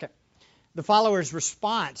 second, the followers'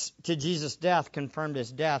 response to Jesus' death confirmed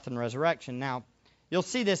his death and resurrection. Now, you'll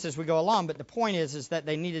see this as we go along, but the point is that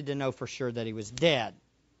they needed to know for sure that he was dead.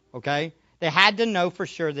 Okay? They had to know for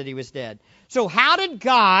sure that he was dead. So how did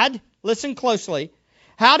God, listen closely,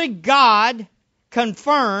 how did God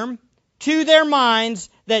confirm to their minds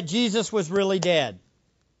that Jesus was really dead?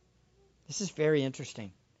 This is very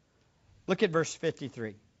interesting. Look at verse 53.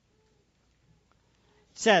 It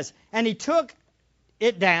says, "And he took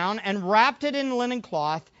it down and wrapped it in linen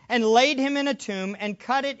cloth and laid him in a tomb and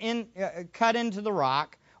cut into the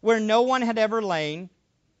rock where no one had ever lain.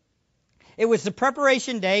 It was the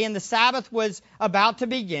preparation day, and the Sabbath was about to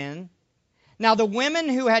begin. Now the women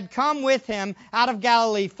who had come with him out of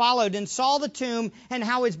Galilee followed and saw the tomb and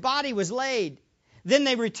how his body was laid. Then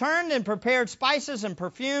they returned and prepared spices and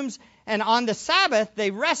perfumes, and on the Sabbath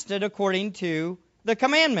they rested according to the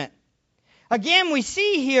commandment." Again, we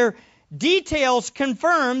see here details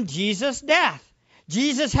confirm Jesus' death.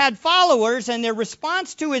 Jesus had followers, and their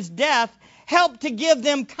response to his death helped to give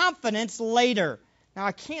them confidence later. Now,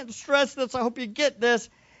 I can't stress this. I hope you get this.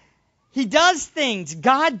 He does things.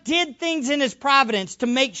 God did things in his providence to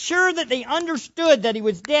make sure that they understood that he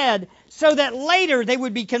was dead, so that later they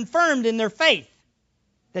would be confirmed in their faith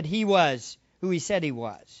that he was who he said he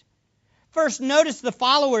was. First, notice the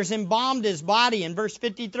followers embalmed his body in verse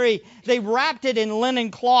 53. They wrapped it in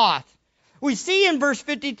linen cloth. We see in verse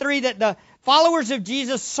 53 that the followers of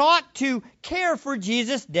Jesus sought to care for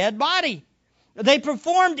Jesus' dead body. They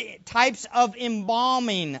performed types of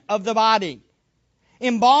embalming of the body.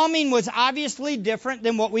 Embalming was obviously different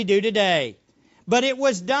than what we do today, but it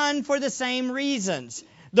was done for the same reasons.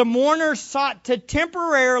 The mourners sought to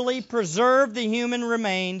temporarily preserve the human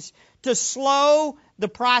remains, to slow the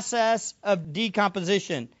process of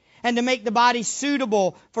decomposition, and to make the body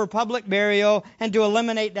suitable for public burial, and to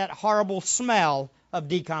eliminate that horrible smell of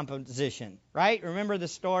decomposition. Right? Remember the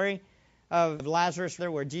story of Lazarus there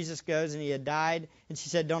where Jesus goes and he had died? And she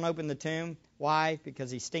said, don't open the tomb. Why? Because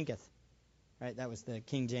he stinketh. Right? That was the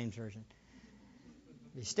King James Version.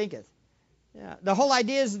 He stinketh. Yeah. The whole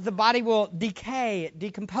idea is that the body will decay. It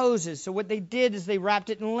decomposes. So what they did is they wrapped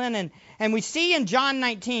it in linen. And we see in John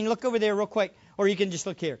 19, look over there real quick, or you can just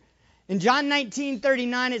look here. In John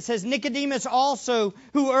 19:39, it says, Nicodemus also,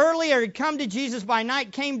 who earlier had come to Jesus by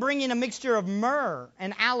night, came bringing a mixture of myrrh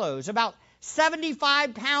and aloes, about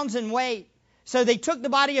 75 pounds in weight. So they took the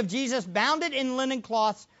body of Jesus, bound it in linen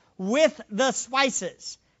cloths with the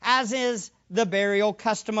spices, as is the burial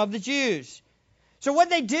custom of the Jews. So what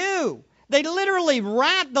they do, they literally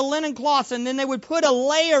wrap the linen cloths, and then they would put a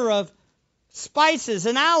layer of spices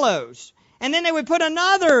and aloes. And then they would put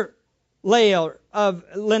another layer of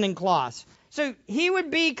linen cloths. So he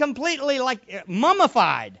would be completely like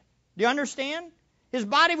mummified. Do you understand? His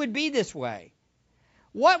body would be this way.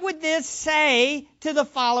 What would this say to the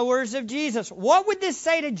followers of Jesus? What would this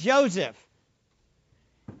say to Joseph?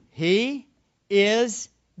 He is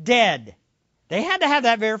dead. They had to have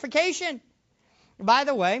that verification. By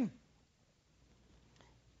the way,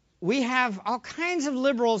 we have all kinds of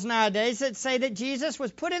liberals nowadays that say that Jesus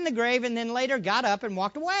was put in the grave and then later got up and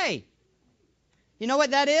walked away. You know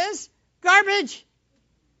what that is? Garbage.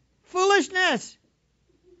 Foolishness.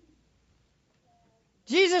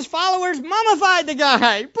 Jesus' followers mummified the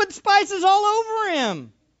guy, put spices all over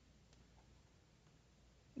him.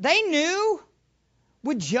 They knew,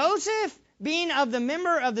 would Joseph, being of the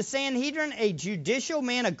member of the Sanhedrin, a judicial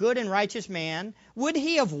man, a good and righteous man, would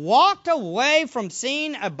he have walked away from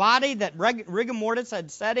seeing a body that rigor mortis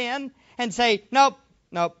had set in and say, nope,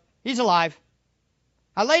 he's alive.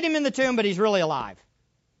 I laid him in the tomb, but he's really alive?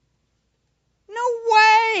 No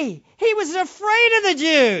way! He was afraid of the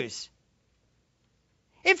Jews.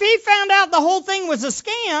 If he found out the whole thing was a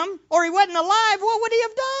scam, or he wasn't alive, what would he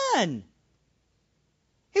have done?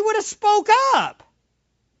 He would have spoke up.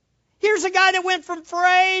 Here's a guy that went from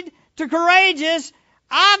afraid to courageous.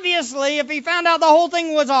 Obviously, if he found out the whole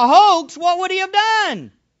thing was a hoax, what would he have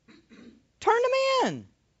done? Turned him in.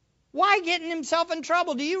 Why getting himself in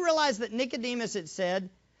trouble? Do you realize that Nicodemus, it said,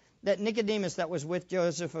 that Nicodemus that was with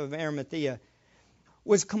Joseph of Arimathea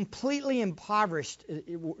was completely impoverished,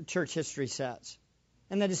 church history says,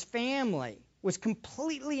 and that his family was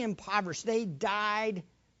completely impoverished. They died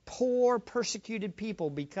poor, persecuted people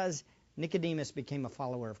because Nicodemus became a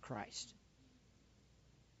follower of Christ.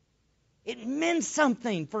 It meant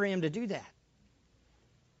something for him to do that.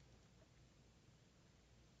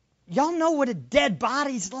 Y'all know what a dead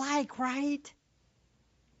body's like, right?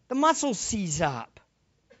 The muscles seize up.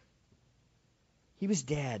 He was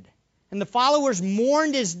dead. And the followers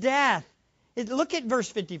mourned his death. Look at verse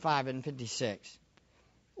 55 and 56.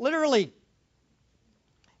 Literally,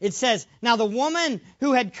 it says, now the woman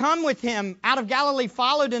who had come with him out of Galilee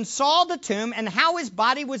followed and saw the tomb and how his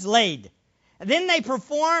body was laid. And then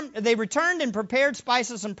they returned and prepared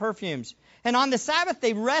spices and perfumes. And on the Sabbath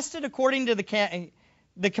they rested according to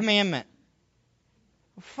the commandment.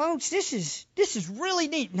 Folks, this is really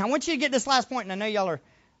neat. Now I want you to get this last point, and I know y'all are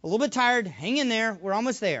a little bit tired. Hang in there. We're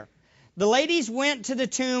almost there. The ladies went to the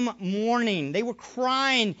tomb mourning. They were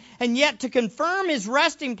crying, and yet to confirm his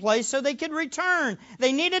resting place so they could return,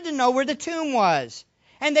 they needed to know where the tomb was.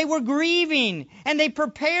 And they were grieving, and they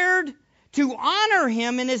prepared to honor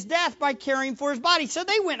him in his death by caring for his body. So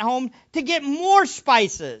they went home to get more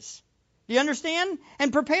spices. Do you understand?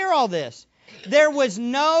 And prepare all this. There was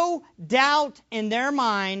no doubt in their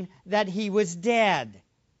mind that he was dead.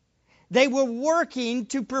 They were working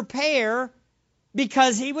to prepare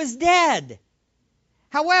because he was dead.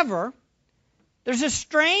 However, there's a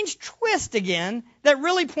strange twist again that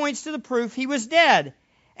really points to the proof he was dead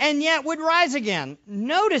and yet would rise again.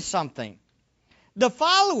 Notice something. The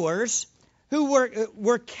followers who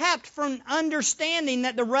were kept from understanding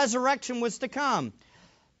that the resurrection was to come.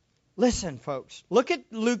 Listen, folks. Look at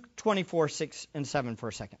Luke 24, 6 and 7 for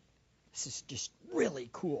a second. This is just really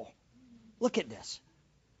cool. Look at this.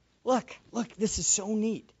 Look, this is so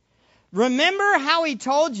neat. Remember how he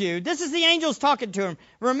told you, this is the angels talking to him.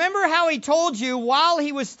 Remember how he told you while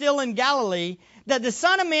he was still in Galilee that the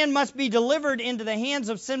Son of Man must be delivered into the hands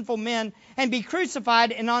of sinful men and be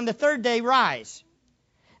crucified and on the third day rise.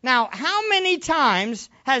 Now, how many times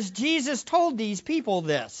has Jesus told these people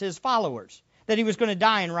this, his followers, that he was going to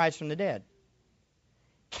die and rise from the dead?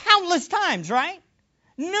 Countless times, right?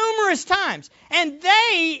 Numerous times. And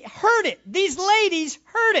they heard it. These ladies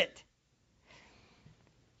heard it.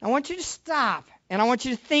 I want you to stop, and I want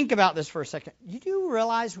you to think about this for a second. You do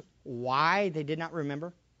realize why they did not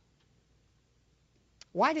remember?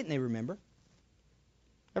 Why didn't they remember?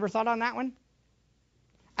 Ever thought on that one?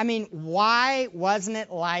 I mean, why wasn't it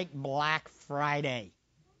like Black Friday?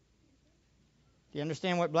 Do you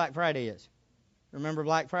understand what Black Friday is? Remember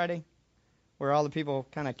Black Friday? Where all the people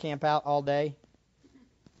kind of camp out all day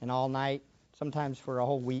and all night, sometimes for a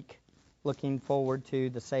whole week, looking forward to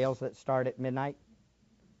the sales that start at midnight.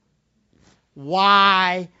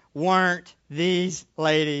 Why weren't these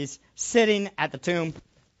ladies sitting at the tomb?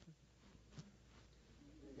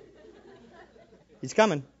 He's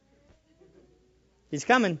coming. He's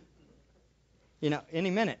coming. You know,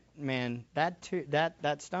 any minute, man, that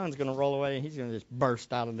stone's going to roll away and he's going to just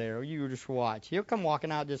burst out of there. You just watch. He'll come walking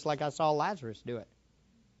out just like I saw Lazarus do it.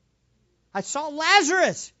 I saw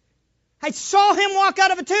Lazarus. I saw him walk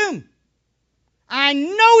out of a tomb. I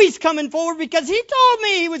know he's coming forward because he told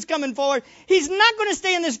me he was coming forward. He's not going to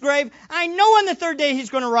stay in this grave. I know on the third day he's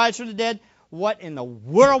going to rise from the dead. What in the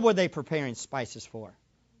world were they preparing spices for?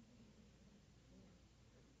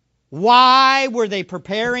 Why were they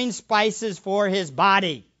preparing spices for his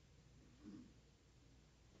body?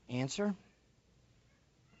 Answer: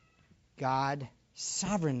 God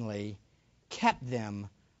sovereignly kept them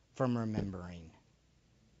from remembering.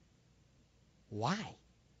 Why?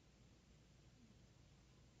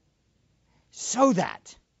 So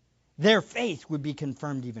that their faith would be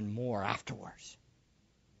confirmed even more afterwards.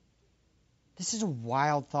 This is a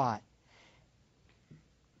wild thought.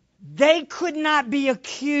 They could not be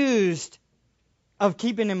accused of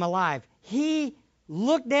keeping him alive. He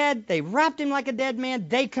looked dead. They wrapped him like a dead man.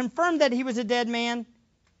 They confirmed that he was a dead man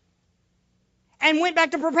and went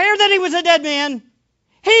back to prepare that he was a dead man.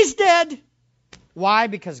 He's dead. Why?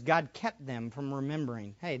 Because God kept them from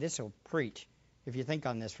remembering. Hey, this will preach if you think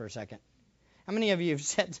on this for a second. How many of you have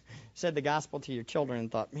said the gospel to your children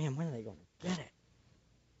and thought, man, when are they going to get it?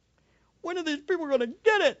 When are these people going to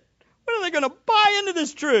get it? When are they going to buy into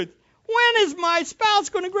this truth? When is my spouse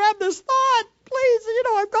going to grab this thought? Please,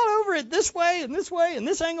 I've gone over it this way and this way and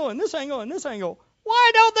this angle and this angle and this angle.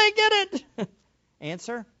 Why don't they get it?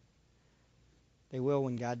 Answer: they will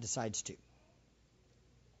when God decides to.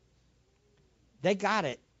 They got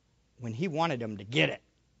it when he wanted them to get it.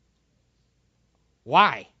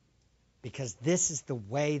 Why? Because this is the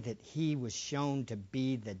way that he was shown to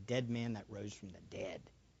be the dead man that rose from the dead.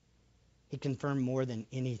 He confirmed more than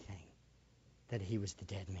anything that he was the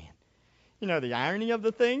dead man. You know the irony of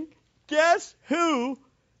the thing? Guess who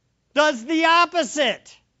does the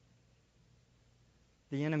opposite?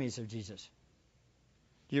 The enemies of Jesus.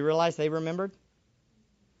 Do you realize they remembered?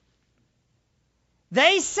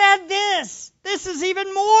 They said this. This is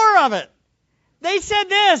even more of it. They said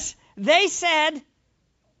this. They said,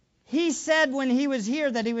 he said when he was here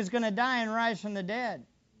that he was going to die and rise from the dead.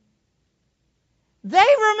 They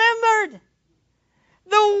remembered.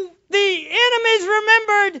 The enemies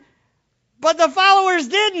remembered, but the followers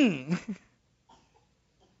didn't.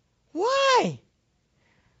 Why?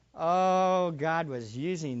 Oh, God was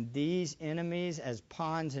using these enemies as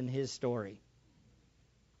pawns in his story.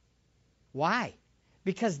 Why?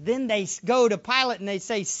 Because then they go to Pilate and they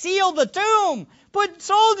say, seal the tomb. Put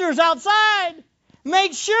soldiers outside.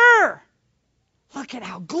 Make sure. Look at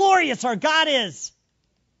how glorious our God is.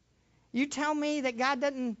 You tell me that God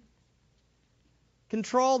doesn't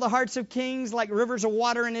control the hearts of kings like rivers of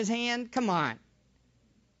water in his hand? Come on.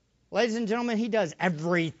 Ladies and gentlemen, he does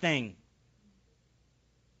everything.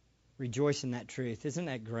 Rejoice in that truth. Isn't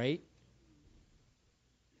that great?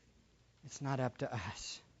 It's not up to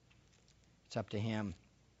us. It's up to him.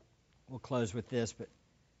 We'll close with this, but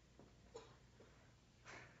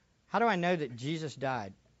how do I know that Jesus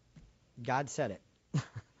died? God said it.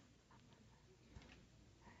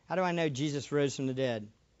 How do I know Jesus rose from the dead?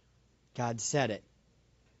 God said it.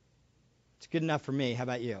 It's good enough for me. How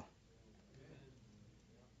about you?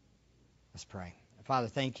 Let's pray. Father,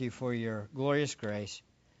 thank you for your glorious grace,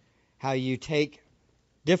 how you take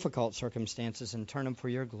difficult circumstances and turn them for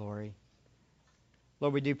your glory.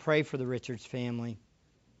 Lord, we do pray for the Richards family.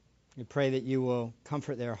 We pray that you will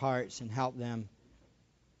comfort their hearts and help them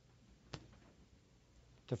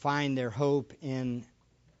to find their hope in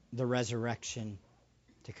the resurrection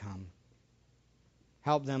to come.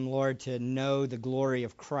 Help them, Lord, to know the glory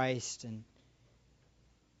of Christ. And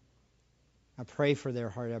I pray for their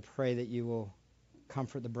heart. I pray that you will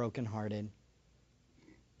comfort the brokenhearted.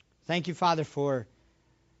 Thank you, Father, for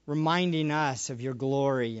reminding us of your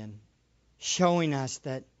glory and showing us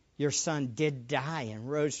that your Son did die and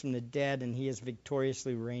rose from the dead, and he is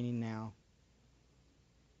victoriously reigning now.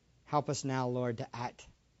 Help us now, Lord, to act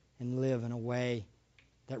and live in a way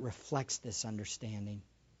that reflects this understanding.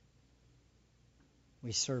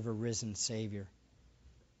 We serve a risen Savior.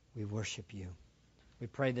 We worship you. We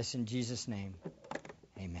pray this in Jesus' name.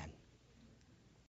 Amen.